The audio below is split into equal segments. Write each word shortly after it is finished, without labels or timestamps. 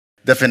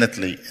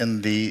Definitely.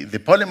 And the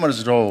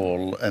polymer's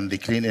role in the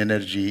clean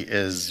energy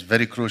is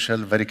very crucial,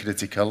 very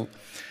critical.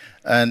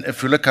 And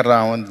if you look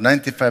around,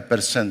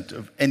 95%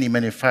 of any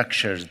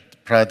manufactured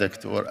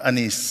product or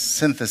any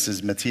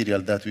synthesis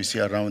material that we see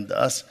around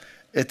us,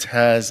 it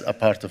has a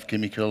part of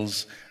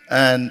chemicals,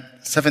 and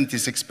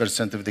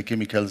 76% of the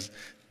chemicals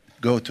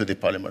go to the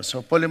polymers.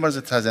 So polymers,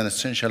 it has an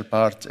essential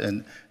part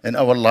in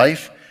our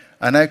life.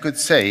 And I could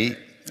say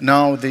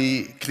now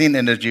the clean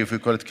energy, if we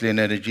call it clean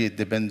energy, it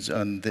depends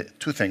on the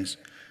two things,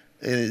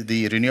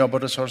 the renewable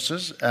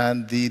resources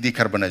and the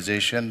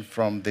decarbonization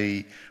from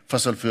the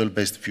fossil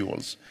fuel-based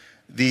fuels.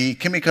 The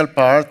chemical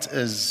part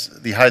is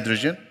the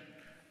hydrogen,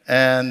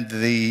 and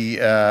the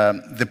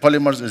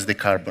polymers is the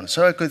carbon.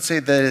 So I could say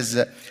there is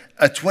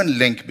a twin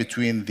link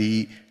between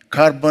the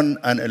carbon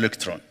and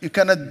electron. You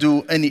cannot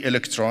do any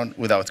electron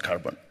without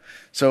carbon.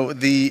 So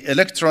the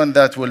electron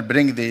that will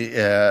bring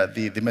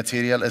the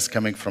material is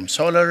coming from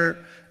solar,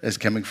 is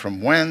coming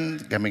from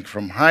wind, coming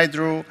from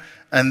hydro,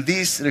 and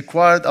these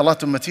required a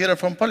lot of material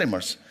from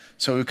polymers.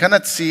 So you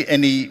cannot see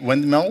any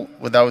windmill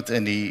without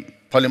any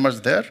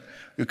polymers there.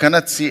 You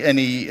cannot see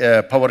any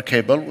power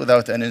cable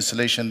without an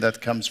insulation that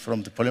comes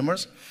from the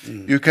polymers.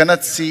 You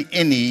cannot see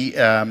any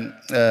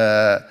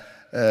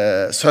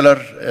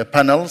solar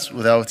panels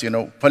without,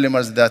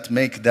 polymers that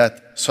make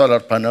that solar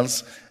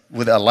panels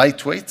with a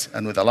lightweight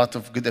and with a lot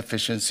of good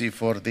efficiency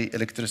for the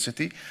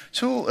electricity.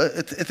 So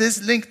it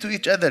is linked to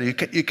each other.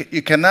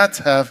 You cannot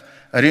have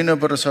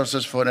renewable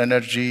resources for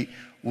energy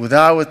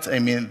without,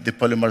 the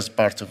polymers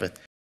part of it.